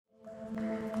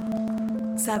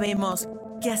Sabemos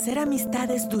que hacer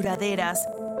amistades duraderas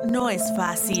no es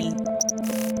fácil.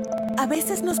 A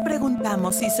veces nos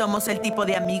preguntamos si somos el tipo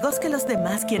de amigos que los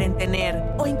demás quieren tener,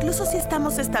 o incluso si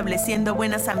estamos estableciendo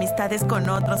buenas amistades con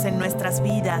otros en nuestras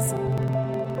vidas.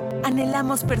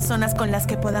 Anhelamos personas con las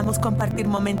que podamos compartir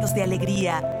momentos de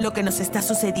alegría. Lo que nos está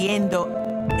sucediendo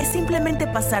es simplemente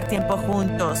pasar tiempo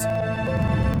juntos.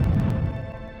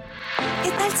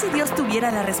 ¿Qué tal si Dios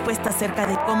tuviera la respuesta acerca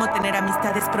de cómo tener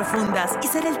amistades profundas y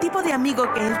ser el tipo de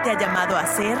amigo que Él te ha llamado a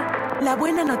ser? La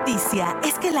buena noticia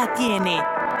es que la tiene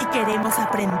y queremos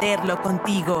aprenderlo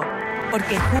contigo,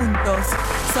 porque juntos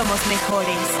somos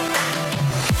mejores.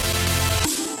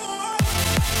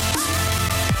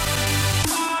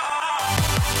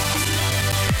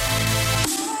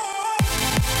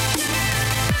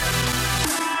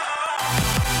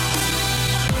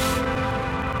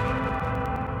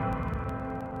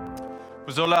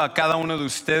 Pues hola a cada uno de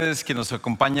ustedes que nos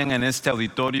acompañan en este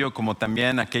auditorio, como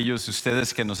también a aquellos de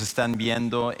ustedes que nos están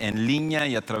viendo en línea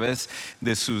y a través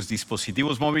de sus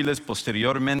dispositivos móviles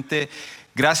posteriormente.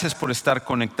 Gracias por estar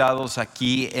conectados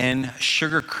aquí en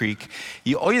Sugar Creek.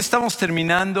 Y hoy estamos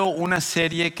terminando una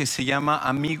serie que se llama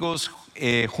Amigos,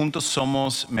 Juntos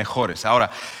Somos Mejores. Ahora,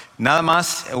 nada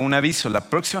más un aviso, la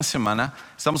próxima semana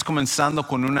estamos comenzando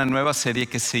con una nueva serie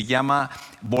que se llama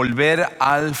Volver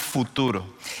al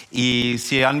Futuro. Y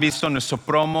si han visto nuestro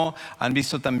promo, han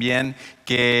visto también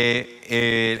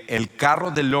que el carro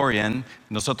DeLorean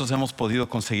nosotros hemos podido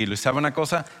conseguirlo. Y ¿sabe una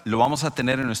cosa? Lo vamos a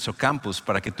tener en nuestro campus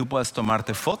para que tú puedas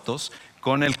tomarte fotos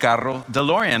con el carro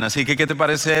DeLorean. Así que, ¿qué te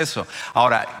parece eso?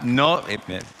 Ahora, no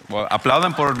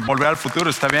aplaudan por Volver al Futuro,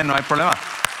 está bien, no hay problema.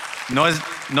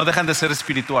 No dejan de ser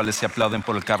espirituales si aplauden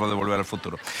por el carro de Volver al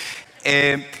Futuro.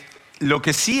 Lo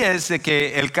que sí es de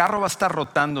que el carro va a estar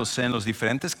rotándose en los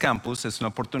diferentes campus. Es una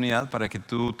oportunidad para que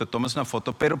tú te tomes una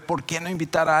foto, pero ¿por qué no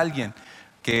invitar a alguien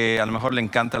que a lo mejor le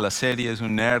encanta la serie, es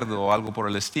un nerd o algo por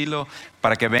el estilo,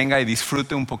 para que venga y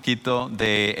disfrute un poquito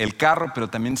del carro, pero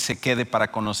también se quede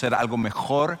para conocer algo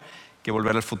mejor que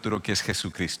Volver al Futuro, que es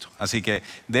Jesucristo? Así que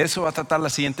de eso va a tratar la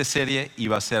siguiente serie y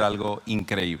va a ser algo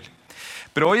increíble.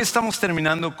 Pero hoy estamos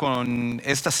terminando con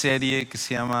esta serie que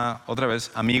se llama, otra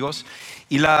vez, Amigos.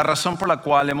 Y la razón por la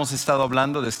cual hemos estado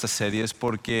hablando de esta serie es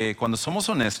porque cuando somos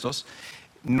honestos,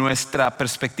 nuestra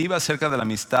perspectiva acerca de la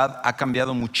amistad ha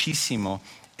cambiado muchísimo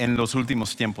en los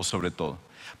últimos tiempos, sobre todo.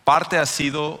 Parte ha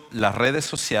sido las redes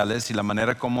sociales y la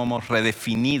manera como hemos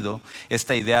redefinido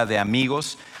esta idea de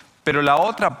amigos. Pero la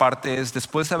otra parte es,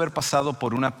 después de haber pasado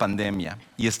por una pandemia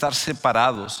y estar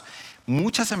separados,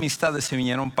 muchas amistades se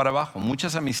vinieron para abajo,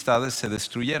 muchas amistades se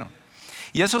destruyeron.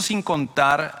 Y eso sin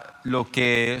contar lo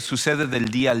que sucede del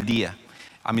día al día.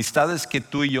 Amistades que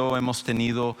tú y yo hemos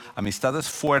tenido, amistades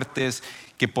fuertes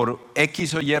que por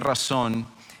X o Y razón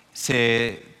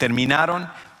se terminaron.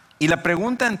 Y la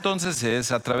pregunta entonces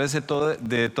es, a través de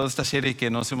toda esta serie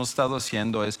que nos hemos estado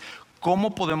haciendo, es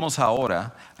 ¿cómo podemos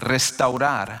ahora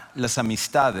restaurar las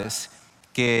amistades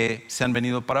que se han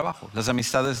venido para abajo, las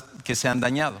amistades que se han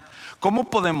dañado?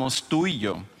 ¿Cómo podemos tú y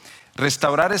yo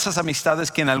restaurar esas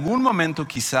amistades que en algún momento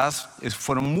quizás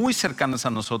fueron muy cercanas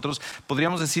a nosotros?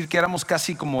 Podríamos decir que éramos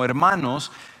casi como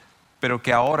hermanos, pero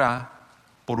que ahora,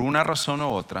 por una razón u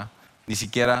otra, ni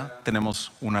siquiera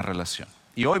tenemos una relación.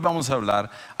 Y hoy vamos a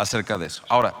hablar acerca de eso.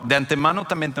 Ahora, de antemano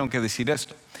también tengo que decir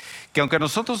esto, que aunque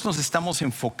nosotros nos estamos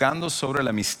enfocando sobre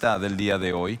la amistad del día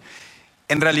de hoy,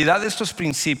 en realidad estos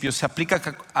principios se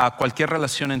aplican a cualquier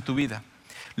relación en tu vida.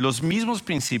 Los mismos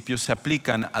principios se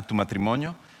aplican a tu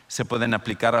matrimonio, se pueden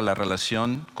aplicar a la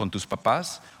relación con tus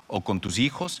papás o con tus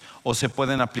hijos, o se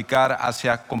pueden aplicar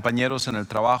hacia compañeros en el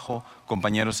trabajo,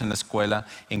 compañeros en la escuela,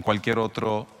 en cualquier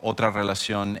otra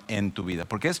relación en tu vida.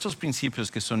 Porque estos principios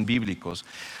que son bíblicos,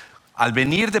 al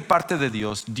venir de parte de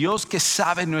Dios, Dios que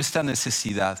sabe nuestra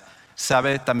necesidad,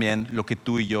 sabe también lo que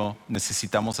tú y yo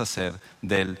necesitamos hacer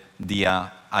del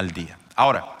día al día.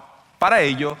 Ahora, para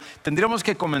ello tendríamos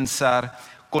que comenzar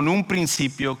con un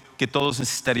principio que todos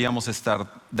necesitaríamos estar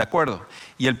de acuerdo.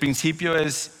 Y el principio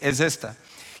es esta,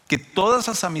 que todas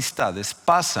las amistades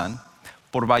pasan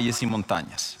por valles y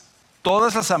montañas.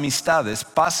 Todas las amistades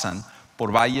pasan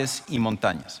por valles y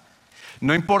montañas.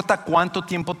 No importa cuánto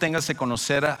tiempo tengas de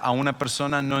conocer a una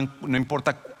persona, no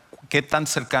importa qué tan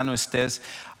cercano estés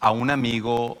a un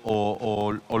amigo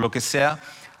o lo que sea,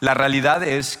 la realidad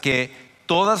es que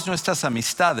todas nuestras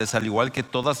amistades, al igual que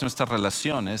todas nuestras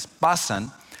relaciones,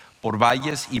 pasan por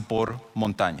valles y por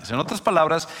montañas. En otras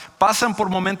palabras, pasan por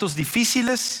momentos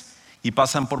difíciles y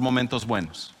pasan por momentos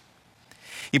buenos.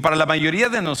 Y para la mayoría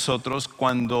de nosotros,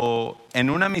 cuando en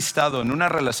una amistad o en una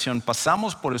relación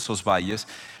pasamos por esos valles,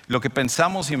 lo que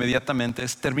pensamos inmediatamente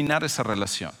es terminar esa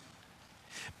relación.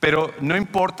 Pero no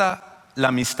importa la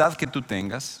amistad que tú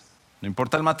tengas, no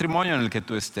importa el matrimonio en el que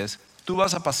tú estés, tú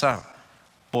vas a pasar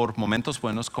por momentos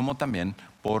buenos como también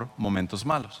por momentos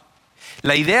malos.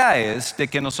 La idea es de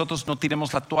que nosotros no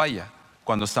tiremos la toalla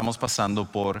cuando estamos pasando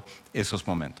por esos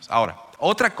momentos. Ahora,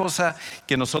 otra cosa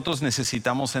que nosotros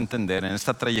necesitamos entender en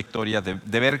esta trayectoria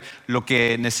de ver lo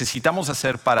que necesitamos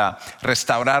hacer para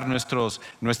restaurar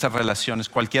nuestras relaciones,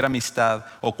 cualquier amistad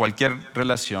o cualquier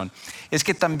relación, es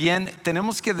que también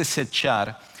tenemos que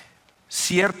desechar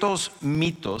ciertos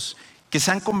mitos que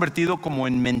se han convertido como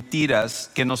en mentiras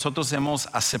que nosotros hemos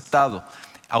aceptado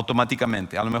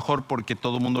automáticamente. A lo mejor porque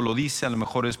todo el mundo lo dice, a lo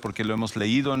mejor es porque lo hemos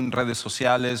leído en redes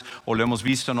sociales o lo hemos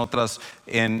visto en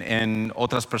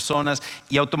otras personas,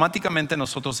 y automáticamente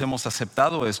nosotros hemos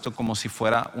aceptado esto como si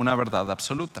fuera una verdad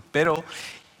absoluta. Pero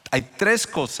hay tres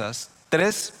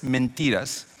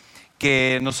mentiras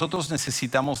que nosotros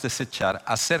necesitamos desechar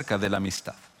acerca de la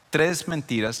amistad.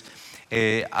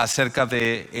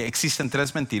 Existen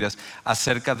tres mentiras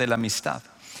acerca de la amistad.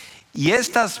 Y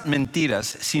estas mentiras,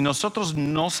 si nosotros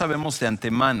no sabemos de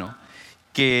antemano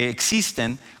que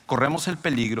existen, corremos el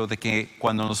peligro de que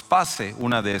cuando nos pase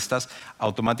una de estas,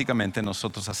 automáticamente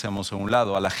nosotros hacemos a un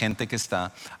lado a la gente que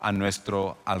está a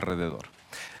nuestro alrededor.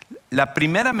 La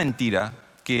primera mentira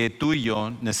que tú y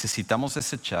yo necesitamos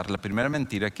desechar, la primera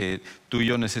mentira que tú y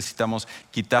yo necesitamos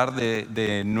quitar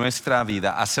de nuestra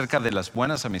vida acerca de las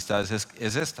buenas amistades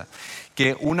es esta: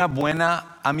 que una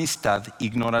buena amistad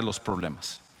ignora los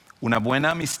problemas. Una buena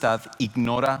amistad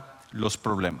ignora los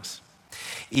problemas.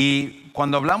 Y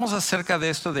cuando hablamos acerca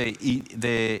de esto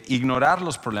de ignorar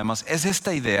los problemas, es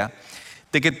esta idea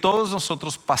de que todos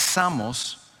nosotros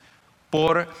pasamos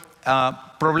por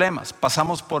problemas,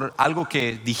 pasamos por algo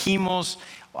que dijimos,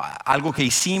 algo que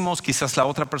hicimos, quizás la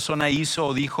otra persona hizo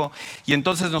o dijo, y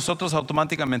entonces nosotros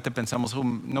automáticamente pensamos,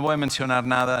 no voy a mencionar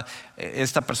nada,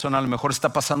 esta persona a lo mejor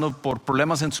está pasando por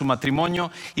problemas en su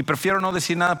matrimonio y prefiero no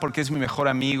decir nada porque es mi mejor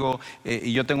amigo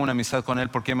y yo tengo una amistad con él.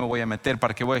 ¿Por qué me voy a meter?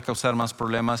 ¿Para qué voy a causar más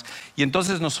problemas? Y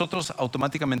entonces nosotros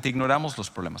automáticamente ignoramos los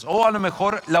problemas. O a lo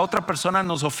mejor la otra persona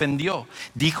nos ofendió,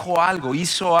 dijo algo,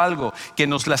 hizo algo que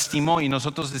nos lastimó, y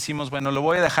nosotros decimos, bueno, lo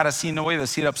voy a dejar así, no voy a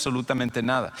decir absolutamente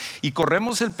nada. Y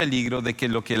corremos el peligro de que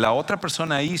lo que la otra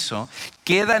persona hizo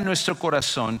queda en nuestro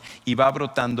corazón y va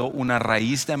brotando una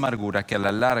raíz de amargura que a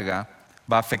la larga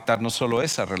va a afectar no solo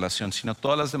esa relación, sino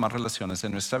todas las demás relaciones de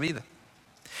nuestra vida.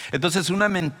 Entonces, una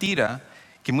mentira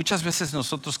que muchas veces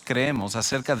nosotros creemos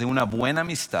acerca de una buena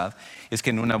amistad es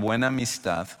que en una buena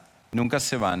amistad nunca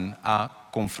se van a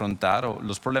confrontar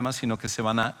los problemas, sino que se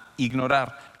van a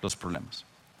ignorar los problemas.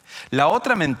 La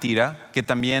otra mentira que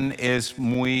también es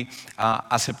muy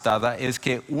aceptada es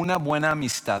que una buena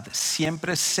amistad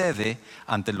siempre cede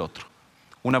ante el otro.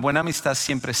 Una buena amistad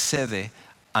siempre cede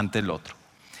ante el otro.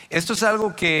 Esto es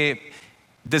algo que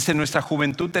desde nuestra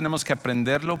juventud tenemos que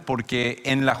aprenderlo, porque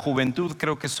en la juventud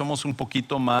creo que somos un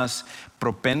poquito más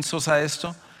propensos a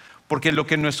esto, porque lo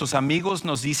que nuestros amigos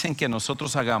nos dicen que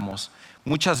nosotros hagamos,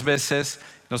 muchas veces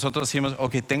nosotros decimos,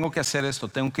 ok, tengo que hacer esto,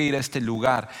 tengo que ir a este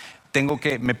lugar.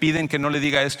 Me piden que no le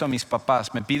diga esto a mis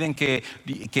papás, me piden que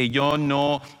yo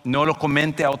no lo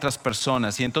comente a otras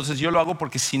personas, y entonces yo lo hago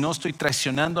porque si no estoy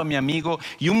traicionando a mi amigo,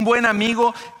 y un buen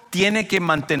amigo tiene que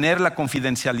mantener la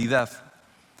confidencialidad.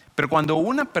 Pero cuando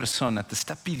una persona te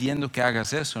está pidiendo que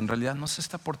hagas eso, en realidad no se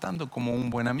está portando como un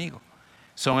buen amigo.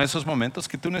 Son esos momentos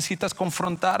que tú necesitas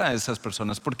confrontar a esas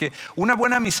personas, porque una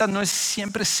buena amistad no es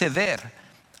siempre ceder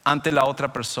ante la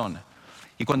otra persona.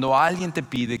 Y cuando alguien te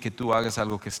pide que tú hagas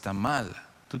algo que está mal,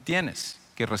 tú tienes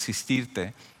que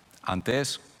resistirte ante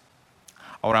eso.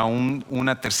 Ahora,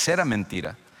 una tercera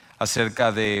mentira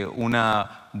acerca de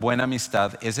una buena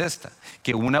amistad es esta: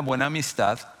 que una buena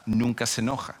amistad nunca se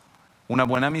enoja. Una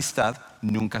buena amistad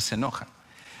nunca se enoja.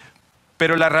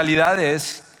 Pero la realidad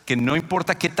es que no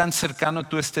importa qué tan cercano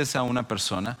tú estés a una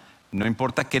persona, no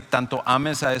importa qué tanto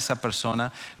ames a esa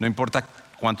persona, no importa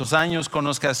cuántos años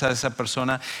conozcas a esa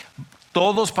persona,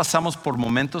 todos pasamos por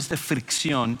momentos de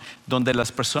fricción donde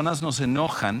las personas nos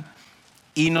enojan,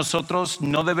 y nosotros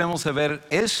no debemos de ver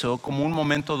eso como un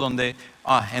momento donde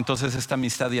entonces esta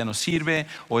amistad ya no sirve,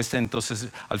 o entonces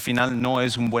al final no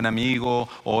es un buen amigo,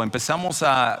 o empezamos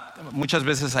muchas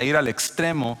veces a ir al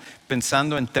extremo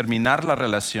pensando en terminar la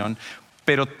relación.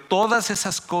 Pero todas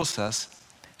esas cosas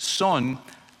son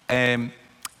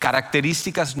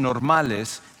características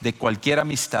normales de cualquier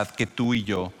amistad que tú y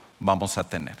yo vamos a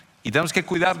tener. Y tenemos que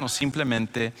cuidarnos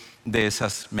simplemente de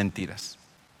esas mentiras.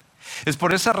 Es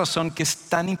por esa razón que es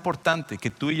tan importante que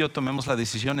tú y yo tomemos la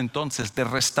decisión entonces de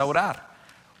restaurar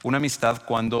una amistad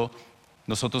cuando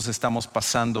nosotros estamos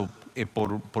pasando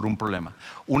por un problema.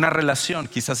 Una relación,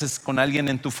 quizás es con alguien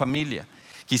en tu familia,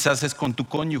 quizás es con tu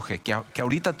cónyuge, que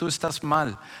ahorita tú estás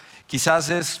mal. Quizás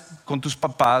es con tus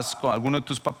papás, con alguno de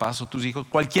tus papás o tus hijos,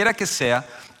 cualquiera que sea,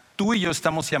 tú y yo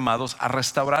estamos llamados a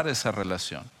restaurar esa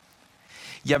relación.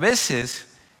 Y a veces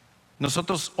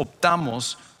nosotros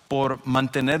optamos por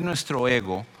mantener nuestro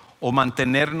ego o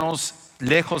mantenernos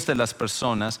lejos de las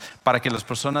personas para que las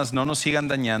personas no nos sigan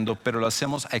dañando, pero lo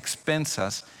hacemos a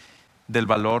expensas del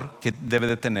valor que debe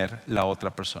de tener la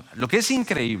otra persona. Lo que es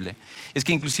increíble es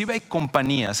que inclusive hay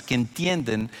compañías que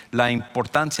entienden la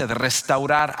importancia de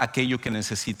restaurar aquello que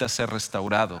necesita ser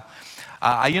restaurado.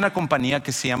 Hay una compañía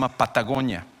que se llama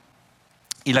Patagonia.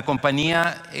 Y la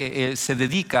compañía se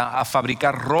dedica a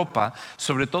fabricar ropa,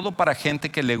 sobre todo para gente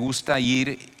que le gusta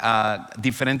ir a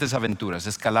diferentes aventuras,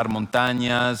 escalar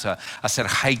montañas, hacer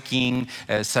hiking,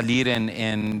 salir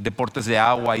en deportes de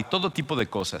agua y todo tipo de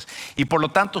cosas. Y por lo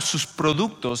tanto sus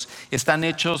productos están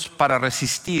hechos para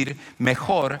resistir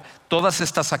mejor todas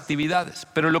estas actividades.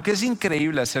 Pero lo que es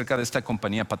increíble acerca de esta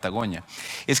compañía Patagonia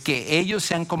es que ellos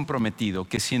se han comprometido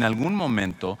que si en algún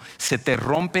momento se te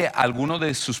rompe alguno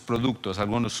de sus productos,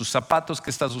 alguno de sus zapatos que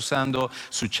estás usando,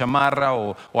 su chamarra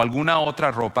o alguna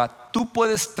otra ropa, tú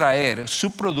puedes traer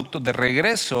su producto de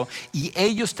regreso y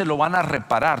ellos te lo van a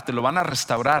reparar, te lo van a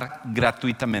restaurar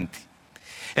gratuitamente.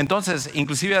 Entonces,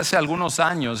 inclusive hace algunos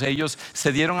años ellos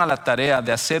se dieron a la tarea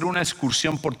de hacer una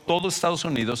excursión por todo Estados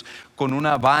Unidos con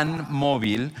una van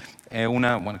móvil,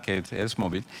 que es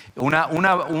móvil, una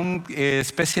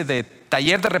especie de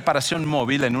taller de reparación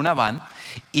móvil en una van.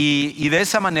 Y de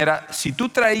esa manera, si tú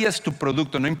traías tu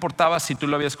producto, no importaba si tú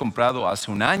lo habías comprado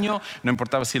hace un año, no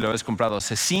importaba si lo habías comprado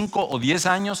hace 5 o 10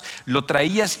 años, lo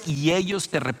traías y ellos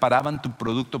te reparaban tu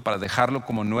producto para dejarlo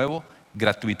como nuevo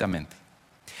gratuitamente.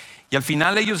 Y al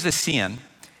final ellos decían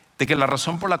de que la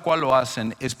razón por la cual lo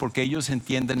hacen es porque ellos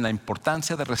entienden la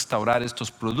importancia de restaurar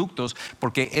estos productos,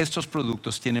 porque estos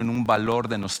productos tienen un valor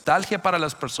de nostalgia para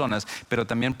las personas, pero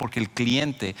también porque el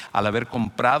cliente, al haber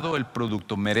comprado el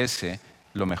producto, merece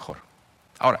lo mejor.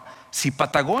 Ahora, si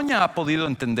Patagonia ha podido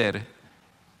entender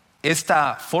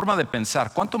esta forma de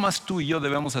pensar, ¿cuánto más tú y yo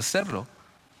debemos hacerlo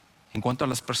en cuanto a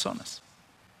las personas,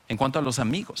 en cuanto a los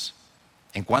amigos,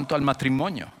 en cuanto al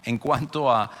matrimonio, en cuanto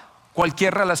a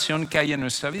cualquier relación que haya en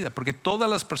nuestra vida? Porque todas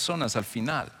las personas al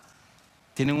final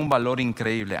tienen un valor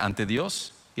increíble ante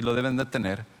Dios y lo deben de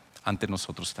tener ante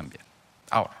nosotros también.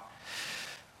 Ahora,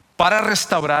 para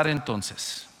restaurar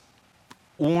entonces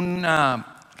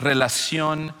una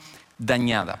relación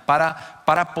dañada,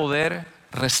 para poder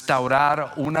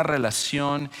restaurar una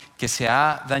relación que se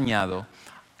ha dañado,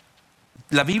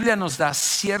 la Biblia nos da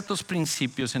ciertos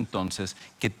principios entonces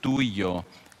que tú y yo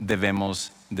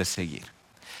debemos de seguir.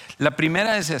 La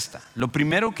primera es esta. Lo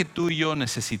primero que tú y yo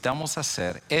necesitamos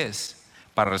hacer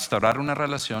para restaurar una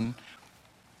relación,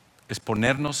 es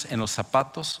ponernos en los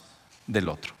zapatos del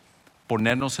otro.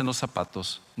 Ponernos en los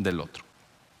zapatos del otro.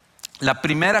 La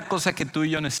primera cosa que tú y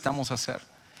yo necesitamos hacer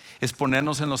es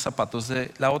ponernos en los zapatos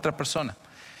de la otra persona.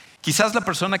 Quizás la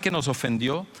persona que nos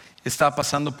ofendió estaba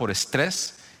pasando por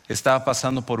estrés, estaba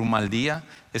pasando por un mal día,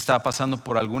 estaba pasando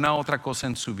por alguna otra cosa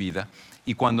en su vida.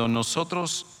 Y cuando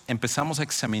nosotros empezamos a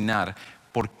examinar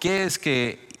por qué es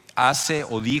que hace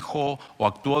o dijo o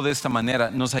actuó de esta manera,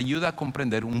 nos ayuda a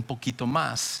comprender un poquito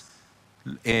más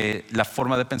la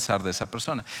forma de pensar de esa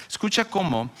persona. Escucha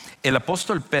cómo el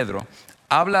apóstol Pedro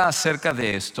habla acerca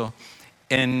de esto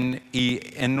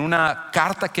en una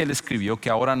carta que él escribió, que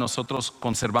ahora nosotros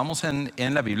conservamos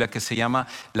en la Biblia, que se llama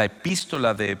la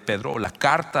epístola de Pedro o la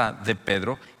carta de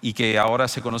Pedro, y que ahora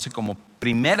se conoce como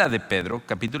Primera de Pedro,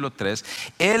 capítulo 3.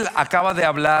 Él acaba de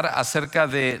hablar acerca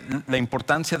de la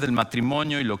importancia del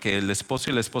matrimonio y lo que el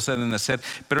esposo y la esposa deben hacer,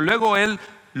 pero luego él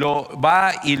lo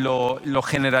va y lo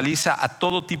generaliza a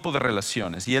todo tipo de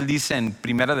relaciones. Y él dice en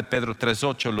Primera de Pedro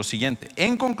 3:8 lo siguiente: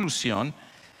 en conclusión,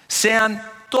 sean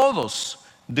todos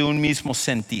de un mismo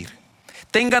sentir,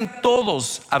 tengan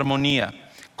todos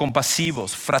armonía,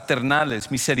 compasivos,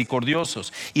 fraternales,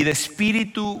 misericordiosos y de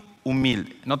espíritu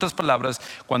humilde. En otras palabras,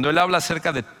 cuando él habla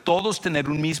acerca de todos tener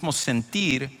un mismo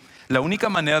sentir, la única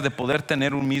manera de poder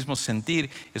tener un mismo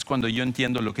sentir es cuando yo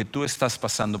entiendo lo que tú estás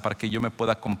pasando, para que yo me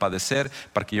pueda compadecer,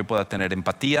 para que yo pueda tener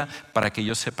empatía, para que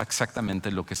yo sepa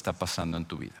exactamente lo que está pasando en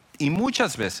tu vida. Y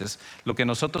muchas veces lo que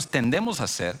nosotros tendemos a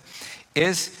hacer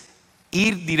es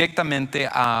ir directamente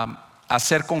a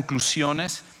hacer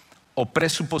conclusiones o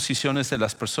presuposiciones de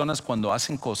las personas cuando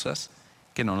hacen cosas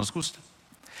que no nos gustan.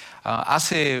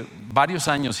 Hace varios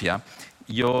años ya,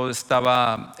 yo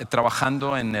estaba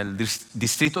trabajando en el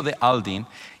distrito de Aldin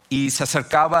y se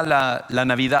acercaba la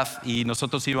Navidad y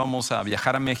nosotros íbamos a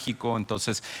viajar a México.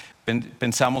 Entonces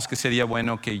pensamos que sería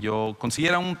bueno que yo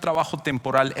consiguiera un trabajo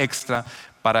temporal extra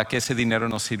para que ese dinero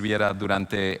nos sirviera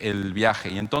durante el viaje.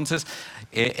 Y entonces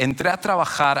entré a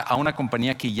trabajar a una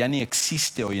compañía que ya ni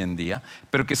existe hoy en día,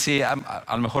 pero que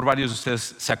a lo mejor varios de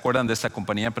ustedes se acuerdan de esta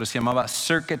compañía, pero se llamaba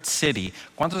Circuit City.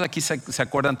 ¿Cuántos de aquí se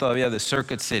acuerdan todavía de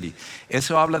Circuit City?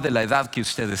 Eso habla de la edad que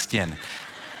ustedes tienen.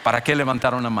 ¿Para qué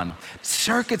levantaron la mano?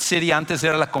 Circuit City antes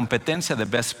era la competencia de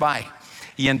Best Buy.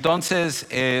 Y entonces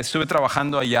estuve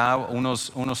trabajando allá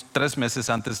unos 3 meses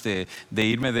antes de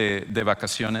irme de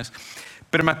vacaciones.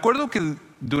 Pero me acuerdo que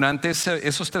durante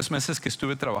esos 3 meses que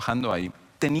estuve trabajando ahí,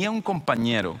 tenía un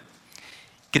compañero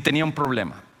que tenía un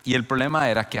problema. Y el problema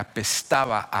era que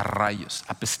apestaba a rayos.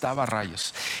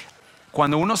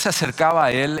 Cuando uno se acercaba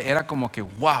a él, era como que,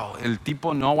 wow, el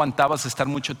tipo no aguantaba estar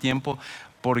mucho tiempo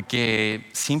porque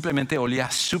simplemente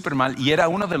olía súper mal y era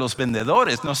uno de los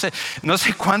vendedores. No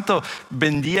sé cuánto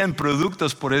vendía en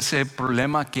productos por ese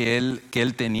problema que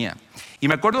él tenía. Y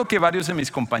me acuerdo que varios de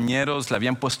mis compañeros le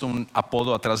habían puesto un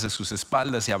apodo atrás de sus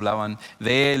espaldas y hablaban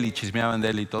de él y chismeaban de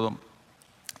él y todo.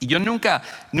 Y yo nunca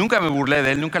me burlé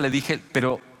de él, nunca le dije,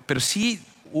 pero sí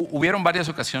hubieron varias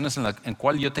ocasiones en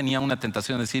cual yo tenía una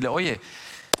tentación de decirle, oye,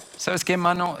 ¿sabes qué,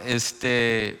 mano?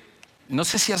 No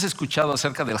sé si has escuchado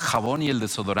acerca del jabón y el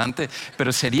desodorante,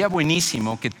 pero sería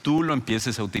buenísimo que tú lo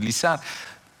empieces a utilizar.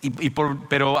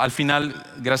 Pero al final,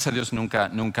 gracias a Dios,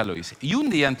 nunca lo hice. Y un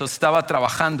día entonces estaba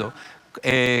trabajando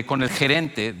con el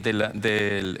gerente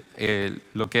de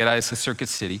lo que era ese Circuit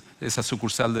City, esa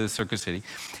sucursal de Circuit City.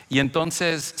 Y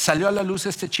entonces salió a la luz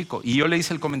este chico y yo le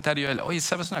hice el comentario a él, oye,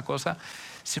 ¿sabes una cosa?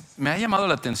 Me ha llamado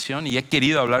la atención y he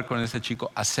querido hablar con ese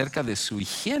chico acerca de su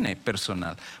higiene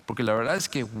personal, porque la verdad es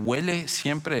que huele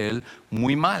siempre él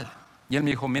muy mal. Y él me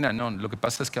dijo, mira, no, lo que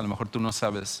pasa es que a lo mejor tú no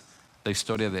sabes la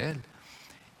historia de él.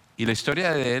 Y la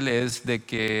historia de él es de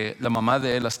que la mamá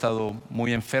de él ha estado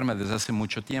muy enferma desde hace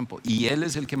mucho tiempo y él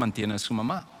es el que mantiene a su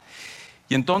mamá.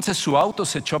 Y entonces su auto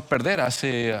se echó a perder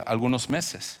hace algunos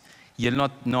meses y él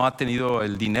no ha tenido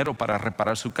el dinero para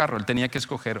reparar su carro. Él tenía que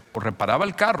escoger o reparaba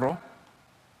el carro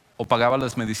o pagaba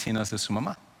las medicinas de su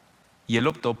mamá. Y él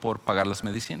optó por pagar las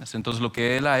medicinas. Entonces lo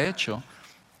que él ha hecho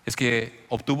es que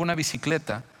obtuvo una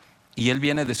bicicleta y él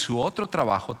viene de su otro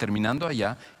trabajo terminando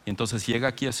allá y entonces llega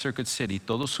aquí a Circuit City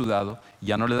todo sudado,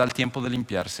 ya no le da el tiempo de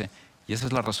limpiarse y esa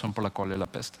es la razón por la cual él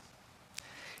apesta.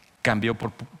 Cambió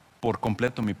por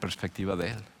completo mi perspectiva de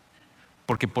él,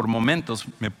 porque por momentos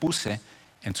me puse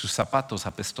en sus zapatos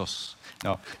apestosos.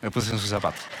 No, me puse en sus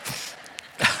zapatos.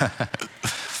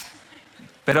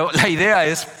 Pero la idea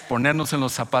es ponernos en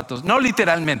los zapatos, no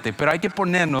literalmente, pero hay que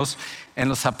ponernos en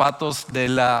los zapatos de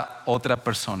la otra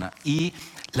persona. Y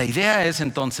la idea es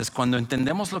entonces, cuando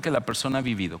entendemos lo que la persona ha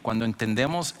vivido, cuando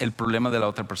entendemos el problema de la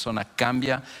otra persona,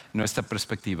 cambia nuestra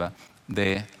perspectiva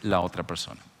de la otra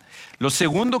persona. Lo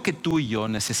segundo que tú y yo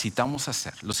necesitamos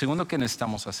hacer,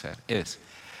 es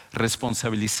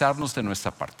responsabilizarnos de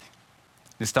nuestra parte.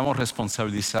 Necesitamos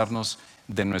responsabilizarnos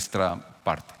de nuestra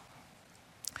parte.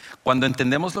 Cuando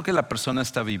entendemos lo que la persona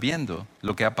está viviendo,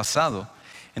 lo que ha pasado,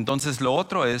 entonces lo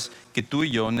otro es que tú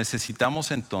y yo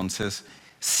necesitamos entonces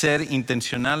ser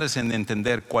intencionales en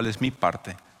entender cuál es mi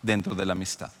parte dentro de la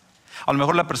amistad. A lo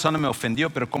mejor la persona me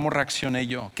ofendió, pero ¿cómo reaccioné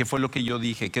yo? ¿Qué fue lo que yo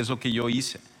dije? ¿Qué es lo que yo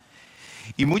hice?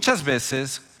 Y muchas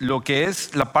veces lo que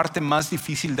es la parte más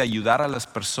difícil de ayudar a las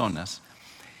personas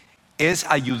es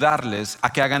ayudarles a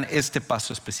que hagan este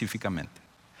paso específicamente.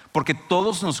 Porque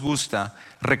todos nos gusta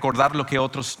recordar lo que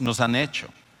otros nos han hecho,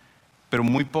 pero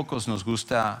muy pocos nos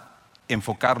gusta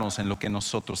enfocarnos en lo que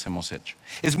nosotros hemos hecho.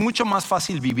 Es mucho más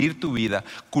fácil vivir tu vida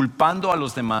culpando a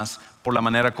los demás por la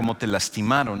manera como te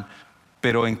lastimaron,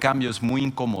 pero en cambio es muy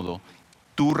incómodo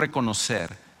tú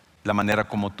reconocer la manera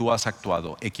como tú has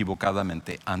actuado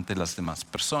equivocadamente ante las demás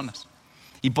personas.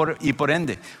 Y por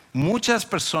ende, muchas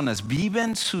personas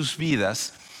viven sus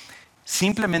vidas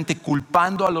simplemente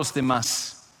culpando a los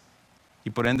demás y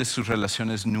por ende sus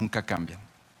relaciones nunca cambian.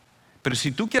 Pero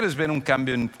si tú quieres ver un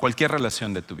cambio en cualquier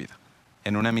relación de tu vida,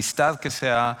 en una amistad que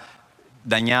se ha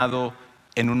dañado,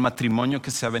 en un matrimonio que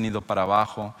se ha venido para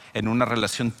abajo, en una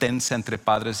relación tensa entre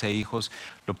padres e hijos,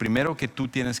 lo primero que tú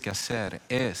tienes que hacer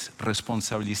es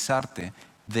responsabilizarte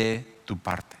de tu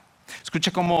parte.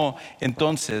 Escucha cómo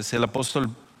entonces el apóstol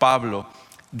Pablo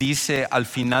dice al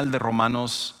final de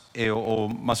Romanos, o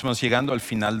más o menos llegando al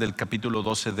final del capítulo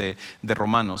 12 de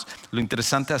Romanos. Lo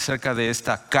interesante acerca de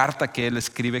esta carta que él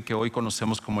escribe, que hoy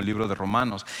conocemos como el libro de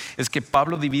Romanos, es que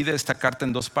Pablo divide esta carta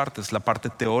en 2 partes, la parte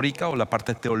teórica o la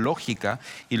parte teológica,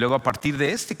 y luego a partir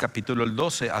de este capítulo, el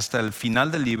 12, hasta el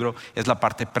final del libro, es la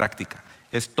parte práctica.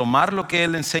 Es tomar lo que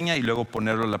él enseña y luego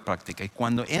ponerlo en la práctica. Y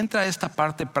cuando entra esta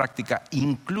parte práctica,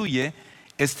 incluye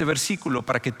este versículo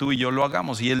para que tú y yo lo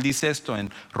hagamos. Y él dice esto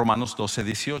en Romanos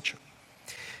 12:18.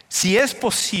 Si es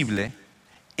posible,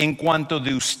 en cuanto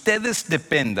de ustedes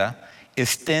dependa,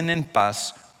 estén en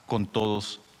paz con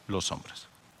todos los hombres.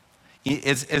 Y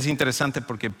es interesante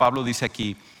porque Pablo dice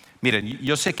aquí, miren,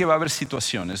 yo sé que va a haber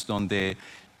situaciones donde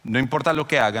no importa lo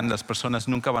que hagan, las personas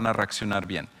nunca van a reaccionar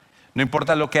bien. No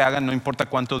importa lo que hagan, no importa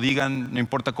cuánto digan, no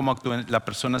importa cómo actúen, la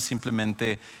persona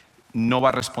simplemente no va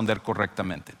a responder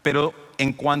correctamente. Pero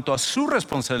en cuanto a su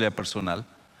responsabilidad personal,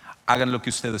 hagan lo que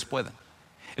ustedes puedan.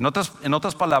 En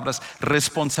otras palabras,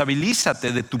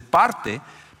 responsabilízate de tu parte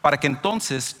para que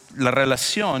entonces la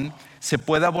relación se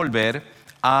pueda volver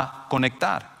a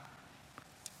conectar.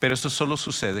 Pero eso solo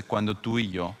sucede cuando tú y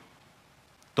yo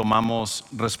tomamos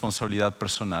responsabilidad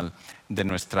personal de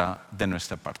nuestra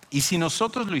parte. Y si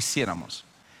nosotros lo hiciéramos,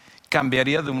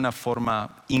 cambiaría de una forma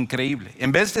increíble.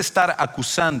 En vez de estar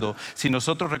acusando, si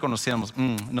nosotros reconociéramos,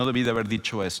 no debí de haber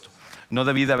dicho esto, no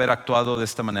debí de haber actuado de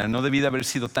esta manera, no debí de haber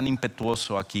sido tan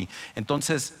impetuoso aquí.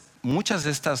 Entonces, muchas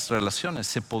de estas relaciones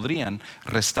se podrían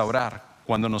restaurar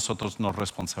cuando nosotros nos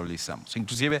responsabilizamos.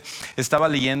 Inclusive estaba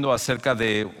leyendo acerca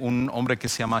de un hombre que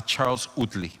se llama Charles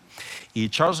Utley. Y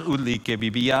Charles Utley, que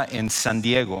vivía en San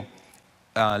Diego,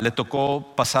 le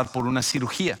tocó pasar por una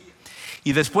cirugía.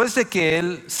 Y después de que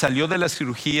él salió de la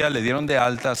cirugía, le dieron de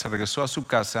alta, se regresó a su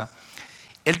casa,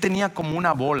 él tenía como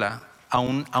una bola a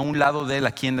un lado de él,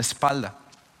 aquí en la espalda.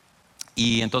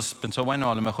 Y entonces pensó,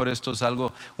 bueno, a lo mejor esto es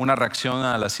una reacción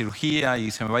a la cirugía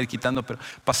y se me va a ir quitando. Pero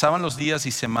pasaban los días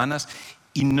y semanas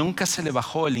y nunca se le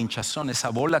bajó el hinchazón, esa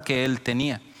bola que él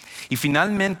tenía. Y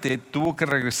finalmente tuvo que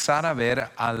regresar a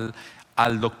ver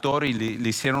al doctor y le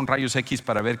hicieron rayos X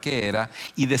para ver qué era.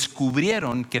 Y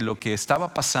descubrieron que lo que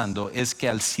estaba pasando es que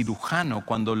al cirujano,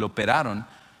 cuando lo operaron,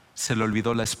 se le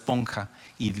olvidó la esponja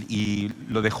y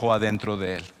lo dejó adentro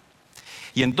de él.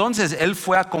 Y entonces él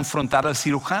fue a confrontar al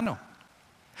cirujano.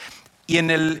 Y en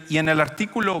el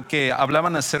artículo que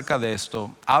hablaban acerca de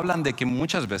esto, hablan de que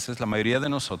muchas veces, la mayoría de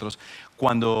nosotros,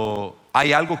 cuando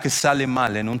hay algo que sale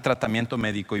mal en un tratamiento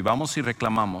médico y vamos y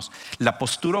reclamamos, la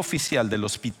postura oficial del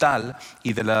hospital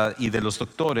y de los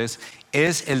doctores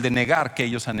es el de negar que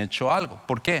ellos han hecho algo.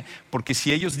 ¿Por qué? Porque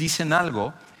si ellos dicen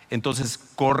algo, entonces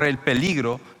corre el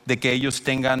peligro de que ellos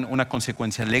tengan una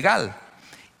consecuencia legal.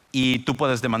 Y tú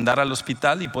puedes demandar al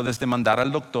hospital y puedes demandar al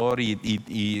doctor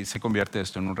y se convierte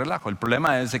esto en un relajo. El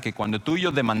problema es de que cuando tú y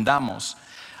yo demandamos,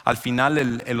 al final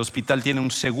el hospital tiene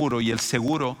un seguro y el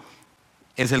seguro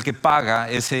es el que paga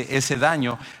ese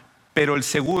daño, pero el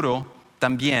seguro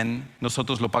también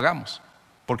nosotros lo pagamos,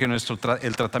 porque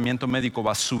el tratamiento médico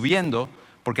va subiendo,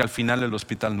 porque al final el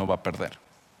hospital no va a perder.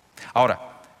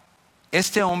 Ahora,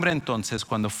 este hombre entonces,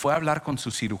 cuando fue a hablar con su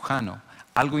cirujano,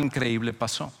 algo increíble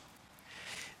pasó.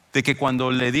 De que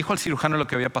cuando le dijo al cirujano lo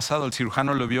que había pasado, el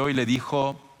cirujano lo vio y le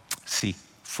dijo, sí,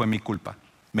 fue mi culpa,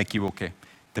 me equivoqué,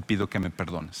 te pido que me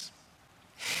perdones.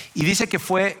 Y dice que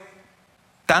fue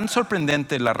tan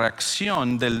sorprendente la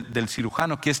reacción del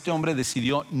cirujano que este hombre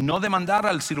decidió no demandar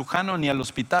al cirujano ni al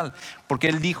hospital, porque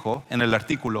él dijo en el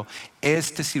artículo,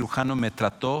 este cirujano me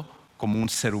trató como un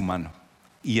ser humano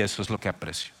y eso es lo que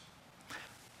aprecio.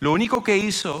 Lo único que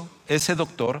hizo ese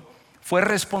doctor fue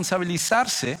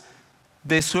responsabilizarse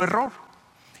de su error.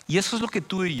 Y eso es lo que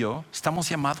tú y yo estamos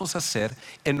llamados a hacer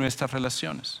en nuestras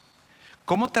relaciones.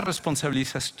 ¿Cómo te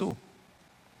responsabilizas tú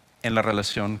en la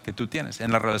relación que tú tienes?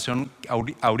 En la relación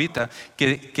ahorita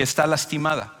que está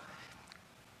lastimada.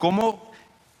 ¿Cómo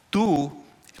tú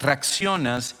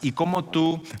reaccionas y cómo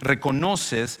tú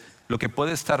reconoces lo que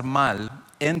puede estar mal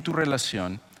en tu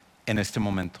relación en este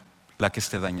momento, la que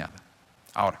esté dañada?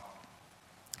 Ahora,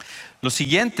 lo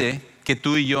siguiente que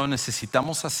tú y yo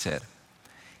necesitamos hacer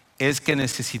es que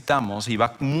necesitamos, y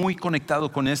va muy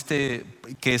conectado con este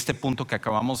punto que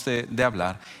acabamos de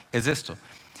hablar, es esto,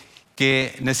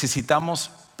 que necesitamos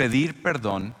pedir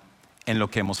perdón en lo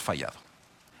que hemos fallado.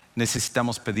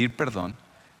 Necesitamos pedir perdón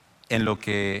en lo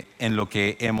que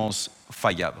hemos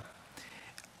fallado.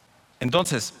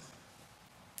 Entonces,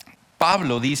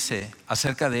 Pablo dice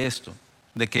acerca de esto,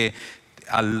 de que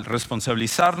al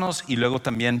responsabilizarnos y luego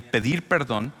también pedir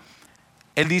perdón,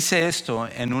 él dice esto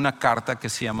en una carta que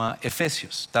se llama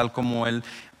Efesios, tal como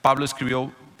Pablo escribió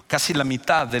casi la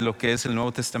mitad de lo que es el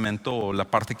Nuevo Testamento o la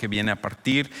parte que viene a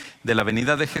partir de la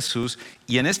venida de Jesús.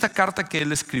 Y en esta carta que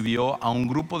él escribió a un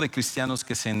grupo de cristianos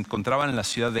que se encontraban en la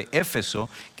ciudad de Éfeso,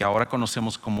 que ahora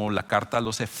conocemos como la carta a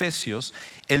los Efesios,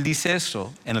 él dice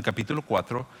eso en el capítulo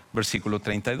 4, versículo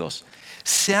 32.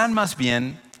 Sean más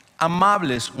bien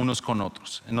amables unos con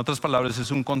otros. En otras palabras, es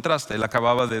un contraste. Él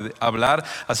acababa de hablar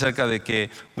acerca de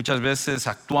que muchas veces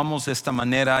actuamos de esta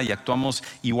manera y actuamos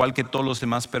igual que todos los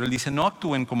demás, pero él dice, no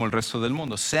actúen como el resto del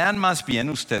mundo. Sean más bien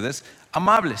ustedes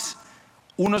amables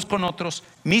unos con otros,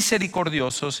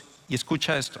 misericordiosos, y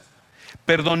escucha esto,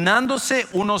 perdonándose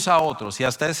unos a otros. Y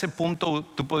hasta ese punto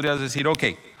tú podrías decir, ok,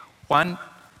 Juan,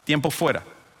 tiempo fuera.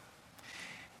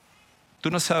 Tú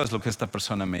no sabes lo que esta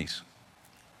persona me hizo.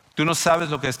 Tú no sabes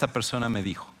lo que esta persona me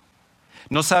dijo.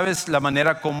 No sabes la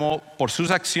manera como por sus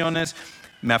acciones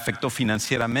me afectó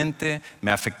financieramente,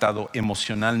 me ha afectado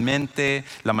emocionalmente,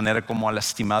 la manera como ha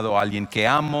lastimado a alguien que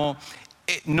amo.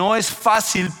 No es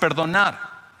fácil perdonar.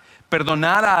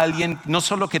 Perdonar a alguien no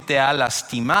solo que te ha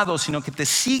lastimado, sino que te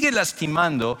sigue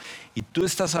lastimando. Y tú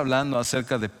estás hablando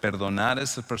acerca de perdonar a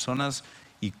esas personas,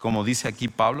 y como dice aquí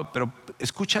Pablo, pero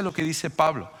escucha lo que dice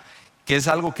Pablo, que es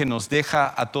algo que nos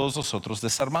deja a todos nosotros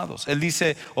desarmados. Él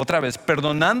dice otra vez,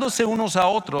 perdonándose unos a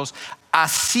otros,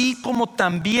 así como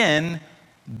también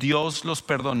Dios los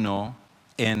perdonó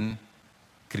en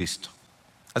Cristo.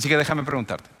 Así que déjame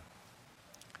preguntarte,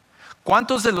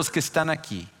 ¿cuántos de los que están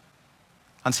aquí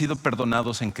han sido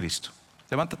perdonados en Cristo?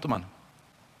 Levanta tu mano.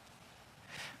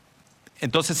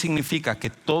 Entonces significa que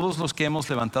todos los que hemos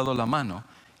levantado la mano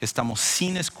estamos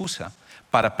sin excusa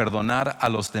para perdonar a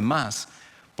los demás,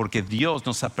 porque Dios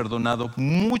nos ha perdonado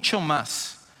mucho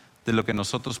más de lo que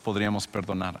nosotros podríamos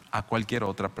perdonar a cualquier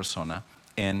otra persona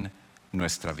en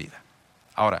nuestra vida.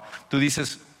 Ahora, tú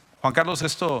dices, Juan Carlos,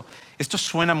 esto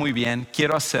suena muy bien,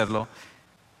 quiero hacerlo,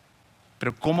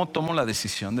 pero ¿cómo tomo la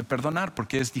decisión de perdonar?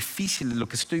 Porque es difícil lo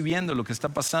que estoy viendo, lo que está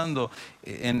pasando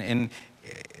en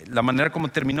la manera como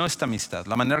terminó esta amistad,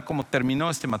 la manera como terminó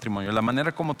este matrimonio, la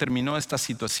manera como terminó esta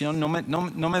situación,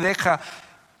 no me deja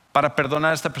para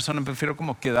perdonar a esta persona. Prefiero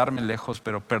como quedarme lejos,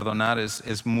 pero perdonar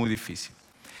es muy difícil.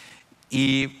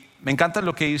 Y me encanta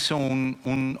lo que hizo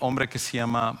un hombre que se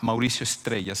llama Mauricio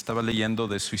Estrella. Estaba leyendo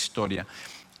de su historia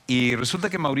y resulta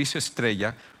que Mauricio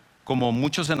Estrella, como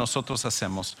muchos de nosotros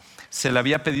hacemos, se le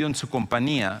había pedido en su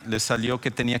compañía, le salió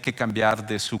que tenía que cambiar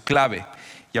de su clave.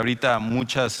 Y ahorita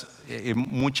muchas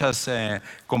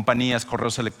compañías,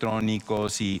 correos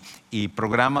electrónicos y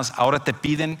programas ahora te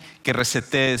piden que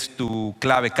resetees tu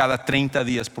clave cada 30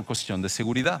 días por cuestión de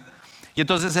seguridad. Y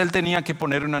entonces él tenía que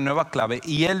poner una nueva clave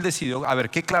y él decidió, a ver,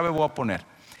 ¿qué clave voy a poner?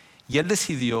 Y él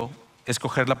decidió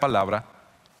escoger la palabra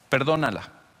perdónala,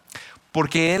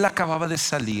 porque él acababa de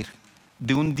salir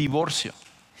de un divorcio.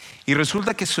 Y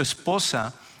resulta que su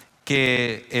esposa,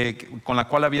 con la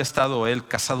cual había estado él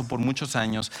casado por muchos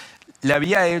años, le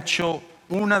había hecho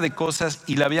una de cosas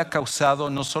y le había causado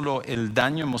no solo el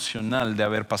daño emocional de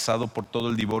haber pasado por todo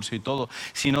el divorcio y todo,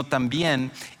 sino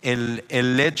también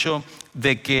el hecho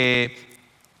de que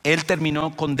él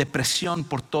terminó con depresión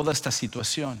por toda esta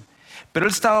situación. Pero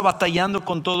él estaba batallando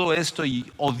con todo esto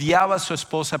y odiaba a su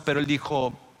esposa, pero él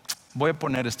dijo, voy a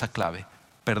poner esta clave,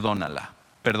 perdónala,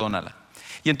 perdónala.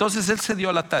 Y entonces él se dio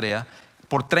a la tarea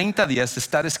por 30 días de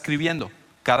estar escribiendo.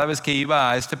 Cada vez que iba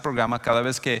a este programa, cada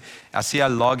vez que hacía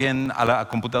login a la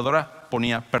computadora,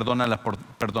 ponía perdónala,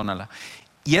 perdónala.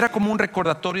 Y era como un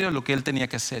recordatorio de lo que él tenía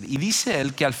que hacer. Y dice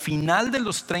él que al final de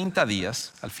los 30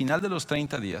 días,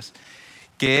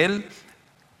 que él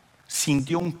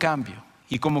sintió un cambio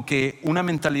y como que una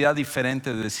mentalidad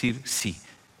diferente de decir, sí,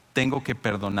 tengo que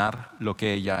perdonar lo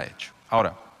que ella ha hecho.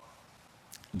 Ahora,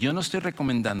 yo no estoy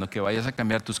recomendando que vayas a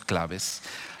cambiar tus claves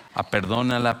a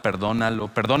perdónala, perdónalo,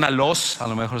 perdónalos. A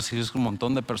lo mejor si es un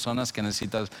montón de personas que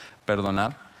necesitas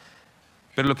perdonar.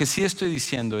 Pero lo que sí estoy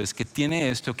diciendo es que tiene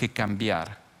esto que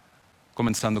cambiar,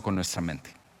 comenzando con nuestra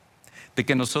mente. De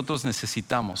que nosotros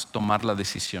necesitamos tomar la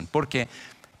decisión. Porque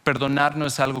perdonar no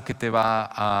es algo que te va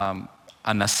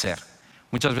a nacer.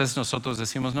 Muchas veces nosotros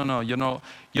decimos, yo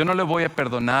no le voy a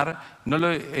perdonar,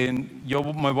 yo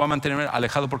me voy a mantener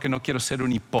alejado porque no quiero ser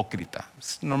un hipócrita.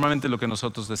 Es normalmente lo que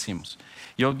nosotros decimos.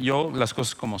 Yo las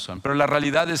cosas como son. Pero la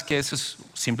realidad es que eso es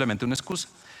simplemente una excusa.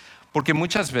 Porque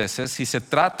muchas veces, si se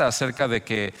trata acerca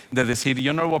de decir,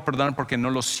 yo no lo voy a perdonar porque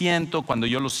no lo siento, cuando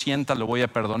yo lo sienta lo voy a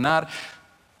perdonar.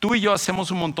 Tú y yo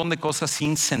hacemos un montón de cosas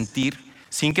sin sentir,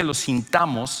 sin que lo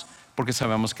sintamos, porque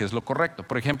sabemos que es lo correcto.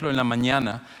 Por ejemplo, en la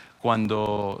mañana,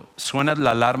 cuando suena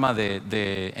la alarma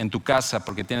en tu casa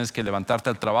porque tienes que levantarte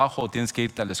al trabajo o tienes que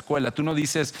irte a la escuela, tú no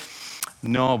dices,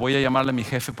 no, voy a llamarle a mi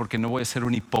jefe porque no voy a ser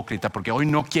un hipócrita, porque hoy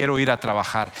no quiero ir a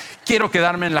trabajar, quiero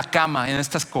quedarme en la cama, en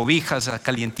estas cobijas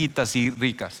calientitas y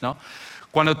ricas, ¿no?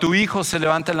 Cuando tu hijo se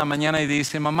levanta en la mañana y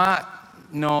dice, mamá,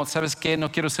 no, ¿sabes qué?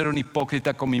 No quiero ser un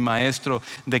hipócrita con mi maestro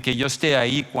de que yo esté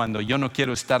ahí cuando yo no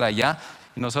quiero estar allá.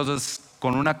 Y nosotros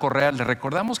con una correa, le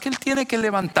recordamos que él tiene que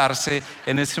levantarse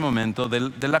en ese momento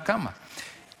de la cama.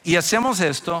 Y hacemos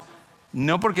esto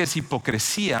no porque es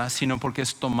hipocresía, sino porque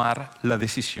es tomar la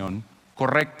decisión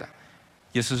correcta.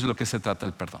 Y eso es lo que se trata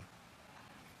el perdón.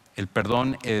 El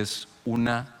perdón es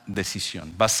una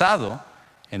decisión basado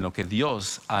en lo que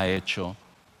Dios ha hecho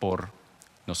por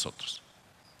nosotros.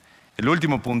 El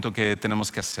último punto que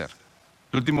tenemos que hacer,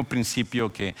 el último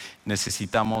principio que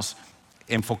necesitamos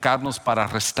enfocarnos para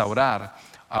restaurar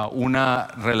una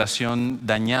relación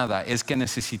dañada es que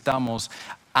necesitamos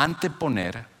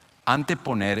anteponer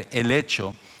el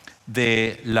hecho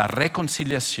de la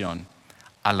reconciliación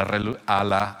a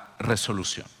la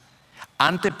resolución.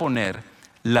 Anteponer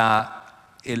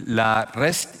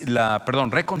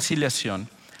reconciliación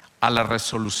a la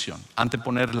resolución.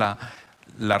 Anteponer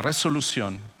la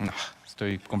resolución,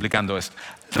 estoy complicando esto,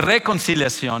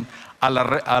 reconciliación a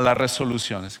la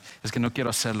resolución. Es que no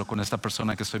quiero hacerlo con esta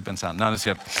persona que estoy pensando. No es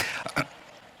cierto.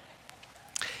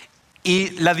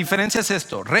 Y la diferencia es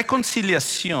esto: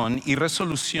 reconciliación y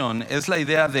resolución es la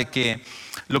idea de que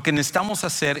lo que necesitamos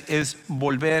hacer es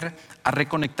volver a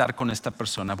reconectar con esta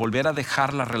persona, volver a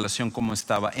dejar la relación como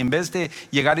estaba, en vez de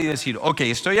llegar y decir, ok,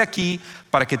 estoy aquí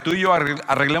para que tú y yo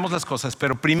arreglemos las cosas,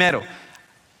 pero primero,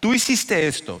 tú hiciste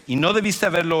esto y no debiste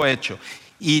haberlo hecho,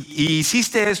 y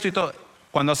hiciste esto y todo.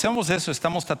 Cuando hacemos eso,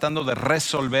 estamos tratando de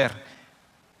resolver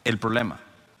el problema.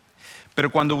 Pero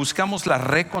cuando buscamos la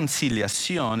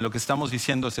reconciliación, lo que estamos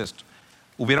diciendo es esto: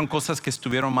 hubieron cosas que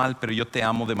estuvieron mal, pero yo te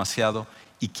amo demasiado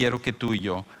y quiero que tú y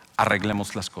yo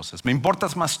arreglemos las cosas. Me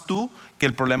importas más tú que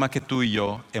el problema que tú y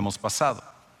yo hemos pasado.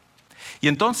 Y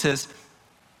entonces,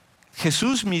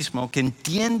 Jesús mismo, que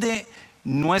entiende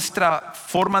nuestra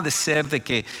forma de ser, de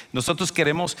que nosotros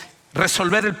queremos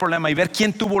resolver el problema y ver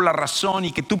quién tuvo la razón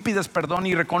y que tú pidas perdón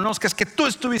y reconozcas que tú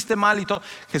estuviste mal y todo,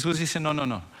 Jesús dice, no,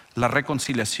 la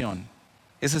reconciliación.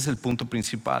 Ese es el punto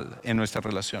principal en nuestras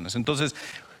relaciones. Entonces,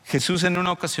 Jesús en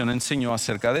una ocasión enseñó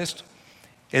acerca de esto.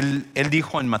 Él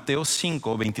dijo en Mateo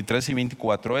 5, 23 y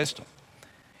 24 esto.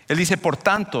 Él dice, por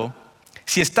tanto,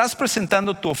 si estás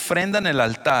presentando tu ofrenda en el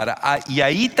altar y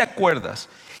ahí te acuerdas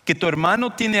que tu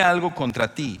hermano tiene algo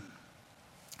contra ti,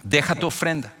 deja tu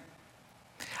ofrenda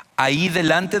ahí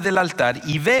delante del altar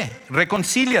y ve,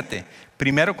 reconcíliate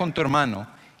primero con tu hermano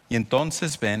y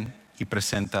entonces ven y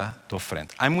presenta tu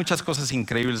ofrenda. Hay muchas cosas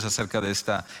increíbles acerca de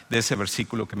ese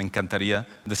versículo que me encantaría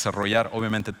desarrollar.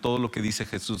 Obviamente todo lo que dice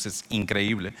Jesús es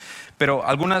increíble, pero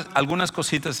algunas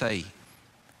cositas ahí.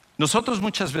 Nosotros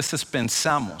muchas veces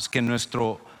pensamos que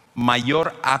nuestro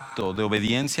mayor acto de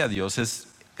obediencia a Dios es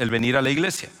el venir a la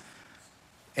iglesia,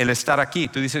 el estar aquí.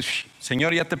 Tú dices,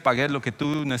 Señor, ya te pagué lo que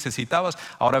tú necesitabas,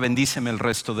 ahora bendíceme el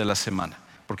resto de la semana,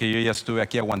 porque yo ya estuve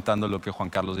aquí aguantando lo que Juan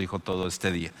Carlos dijo todo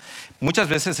este día. Muchas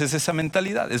veces es esa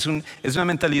mentalidad, es una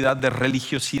mentalidad de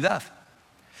religiosidad.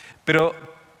 Pero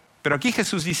aquí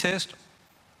Jesús dice esto: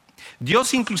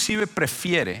 Dios inclusive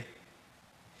prefiere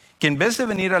que en vez de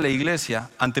venir a la iglesia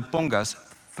antepongas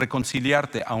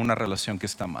reconciliarte a una relación que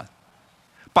está mal.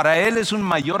 Para Él es un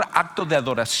mayor acto de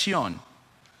adoración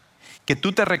que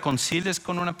tú te reconcilies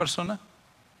con una persona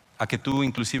a que tú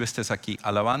inclusive estés aquí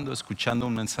alabando, escuchando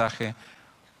un mensaje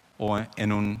o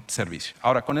en un servicio.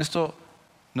 Ahora, con esto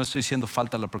no estoy diciendo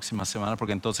falta la próxima semana,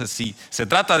 porque entonces si se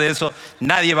trata de eso,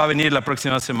 nadie va a venir la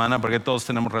próxima semana, porque todos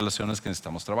tenemos relaciones que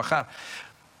necesitamos trabajar.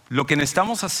 Lo que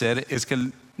necesitamos hacer es que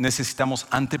necesitamos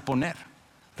anteponer,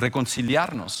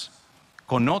 reconciliarnos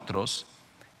con otros,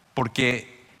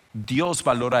 porque Dios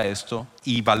valora esto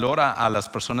y valora a las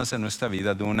personas en nuestra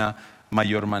vida de una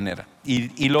mayor manera.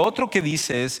 Y lo otro que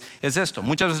dice es esto: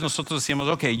 muchas veces nosotros decimos,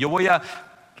 ok, yo voy a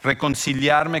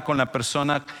reconciliarme con la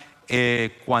persona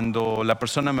cuando la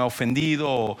persona me ha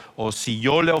ofendido o si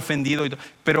yo le he ofendido,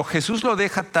 pero Jesús lo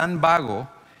deja tan vago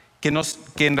que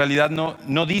en realidad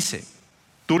no dice,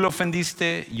 tú le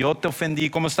ofendiste, yo te ofendí,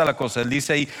 ¿cómo está la cosa? Él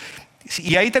dice ahí,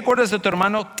 y ahí te acuerdas de tu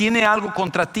hermano, tiene algo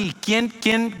contra ti.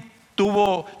 ¿Quién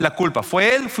tuvo la culpa?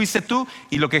 ¿Fue él? ¿Fuiste tú?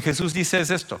 Y lo que Jesús dice es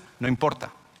esto: no importa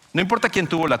quién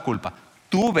tuvo la culpa,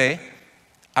 tú ve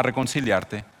a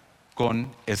reconciliarte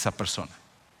con esa persona.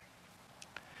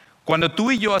 Cuando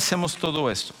tú y yo hacemos todo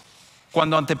esto,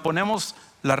 cuando anteponemos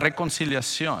la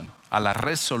reconciliación a la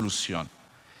resolución,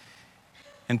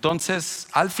 entonces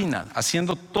al final,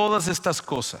 haciendo todas estas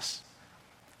cosas,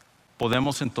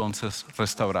 podemos entonces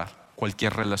restaurar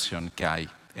cualquier relación que hay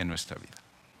en nuestra vida.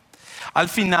 Al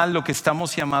final, lo que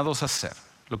estamos llamados a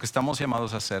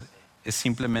hacer es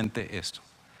simplemente esto: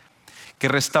 que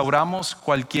restauramos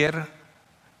cualquier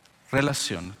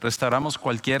relación, restauramos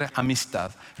cualquier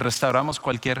amistad, restauramos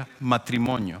cualquier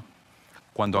matrimonio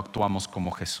cuando actuamos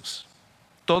como Jesús.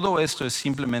 Todo esto es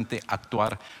simplemente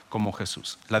actuar como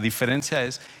Jesús. La diferencia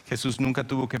es, Jesús nunca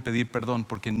tuvo que pedir perdón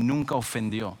porque nunca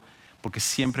ofendió, porque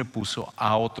siempre puso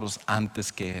a otros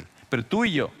antes que Él. Pero tú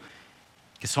y yo,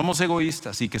 que somos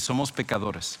egoístas y que somos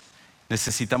pecadores,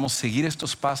 necesitamos seguir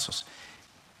estos pasos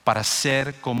para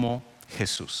ser como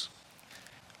Jesús.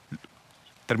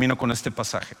 Termino con este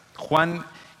pasaje. Juan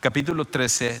capítulo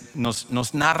 13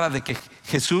 nos narra de que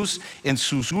Jesús en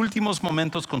sus últimos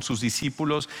momentos con sus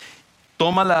discípulos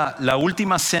toma la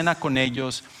última cena con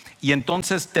ellos y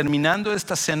entonces terminando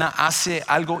esta cena hace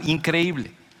algo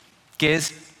increíble, que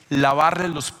es lavarle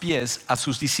los pies a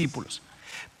sus discípulos.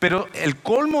 Pero el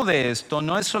colmo de esto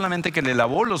no es solamente que le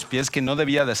lavó los pies, que no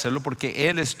debía de hacerlo porque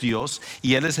Él es Dios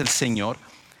y Él es el Señor,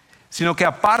 sino que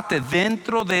aparte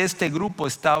dentro de este grupo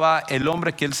estaba el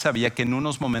hombre que Él sabía que en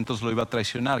unos momentos lo iba a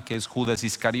traicionar, que es Judas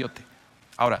Iscariote.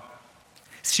 Ahora,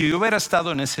 si yo hubiera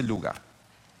estado en ese lugar,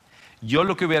 yo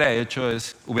lo que hubiera hecho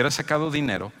es, hubiera sacado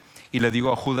dinero y le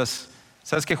digo a Judas,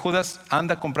 ¿sabes qué, Judas?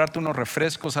 Anda a comprarte unos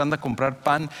refrescos, anda a comprar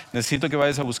pan, necesito que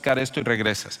vayas a buscar esto y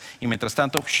regresas. Y mientras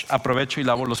tanto, aprovecho y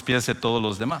lavo los pies de todos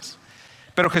los demás.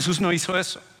 Pero Jesús no hizo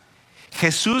eso.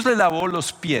 Jesús le lavó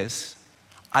los pies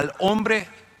al hombre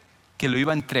que lo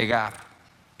iba a entregar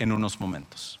en unos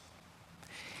momentos.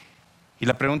 Y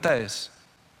la pregunta es,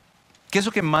 ¿qué es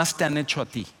lo que más te han hecho a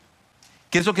ti?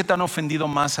 ¿Qué es lo que te han ofendido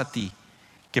más a ti?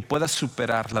 Que puedas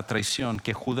superar la traición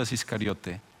que Judas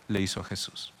Iscariote le hizo a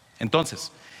Jesús.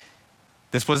 Entonces,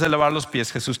 después de lavar los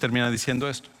pies, Jesús termina diciendo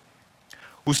esto: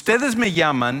 ustedes me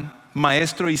llaman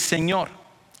maestro y señor,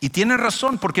 y tienen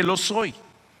razón porque lo soy.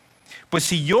 Pues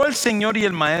si yo, el Señor y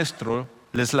el maestro,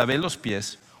 les lavé los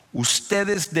pies,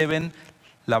 ustedes deben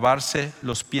lavarse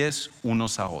los pies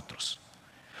unos a otros.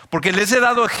 Porque les he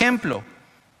dado ejemplo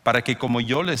para que como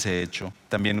yo les he hecho,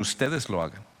 también ustedes lo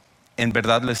hagan. En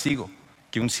verdad les digo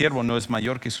que un siervo no es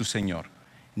mayor que su Señor,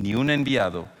 ni un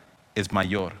enviado es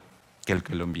mayor que el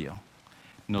que lo envió.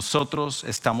 Nosotros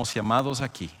estamos llamados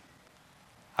aquí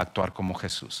a actuar como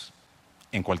Jesús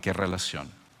en cualquier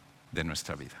relación de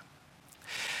nuestra vida.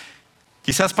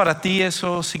 Quizás para ti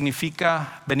eso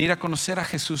significa venir a conocer a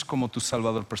Jesús como tu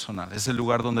Salvador personal. Es el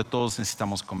lugar donde todos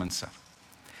necesitamos comenzar.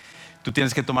 Tú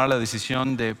tienes que tomar la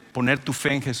decisión de poner tu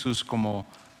fe en Jesús como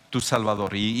tu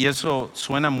Salvador. Y eso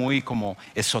suena muy como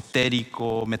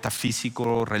esotérico,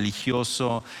 metafísico,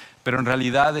 religioso, pero en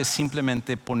realidad es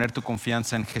simplemente poner tu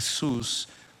confianza en Jesús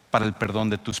para el perdón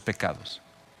de tus pecados.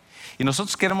 Y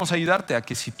nosotros queremos ayudarte a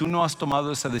que si tú no has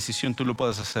tomado esa decisión, tú lo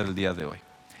puedas hacer el día de hoy.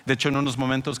 De hecho, en unos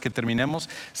momentos que terminemos,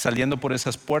 saliendo por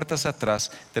esas puertas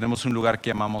atrás, tenemos un lugar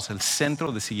que llamamos el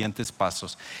Centro de Siguientes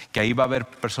Pasos, que ahí va a haber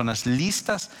personas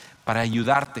listas para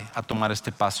ayudarte a tomar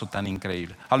este paso tan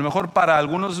increíble. A lo mejor para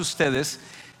algunos de ustedes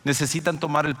necesitan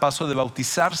tomar el paso de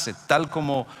bautizarse, tal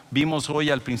como vimos hoy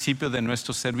al principio de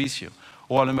nuestro servicio.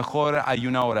 O a lo mejor hay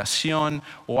una oración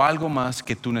o algo más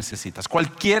que tú necesitas.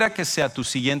 Cualquiera que sea tu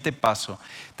siguiente paso,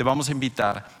 te vamos a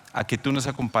invitar a que tú nos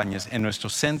acompañes en nuestro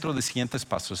Centro de Siguientes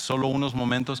Pasos, solo unos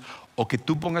momentos, o que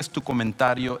tú pongas tu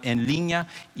comentario en línea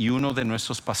y uno de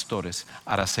nuestros pastores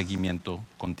hará seguimiento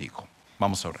contigo.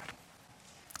 Vamos a orar.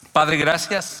 Padre,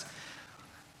 gracias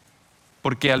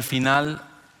porque al final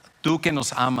tú que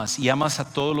nos amas y amas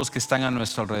a todos los que están a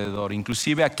nuestro alrededor,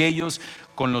 inclusive aquellos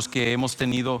con los que hemos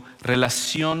tenido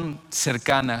relación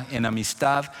cercana en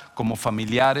amistad, como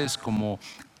familiares, como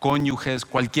cónyuges,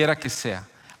 cualquiera que sea.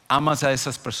 Amas a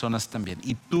esas personas también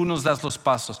y tú nos das los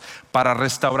pasos para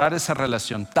restaurar esa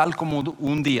relación, tal como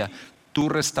un día tú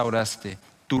restauraste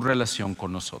tu relación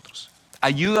con nosotros.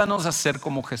 Ayúdanos a ser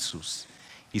como Jesús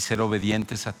y ser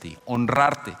obedientes a ti,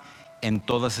 honrarte en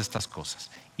todas estas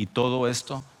cosas. Y todo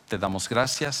esto te damos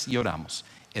gracias y oramos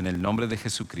en el nombre de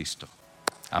Jesucristo.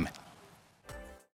 Amén.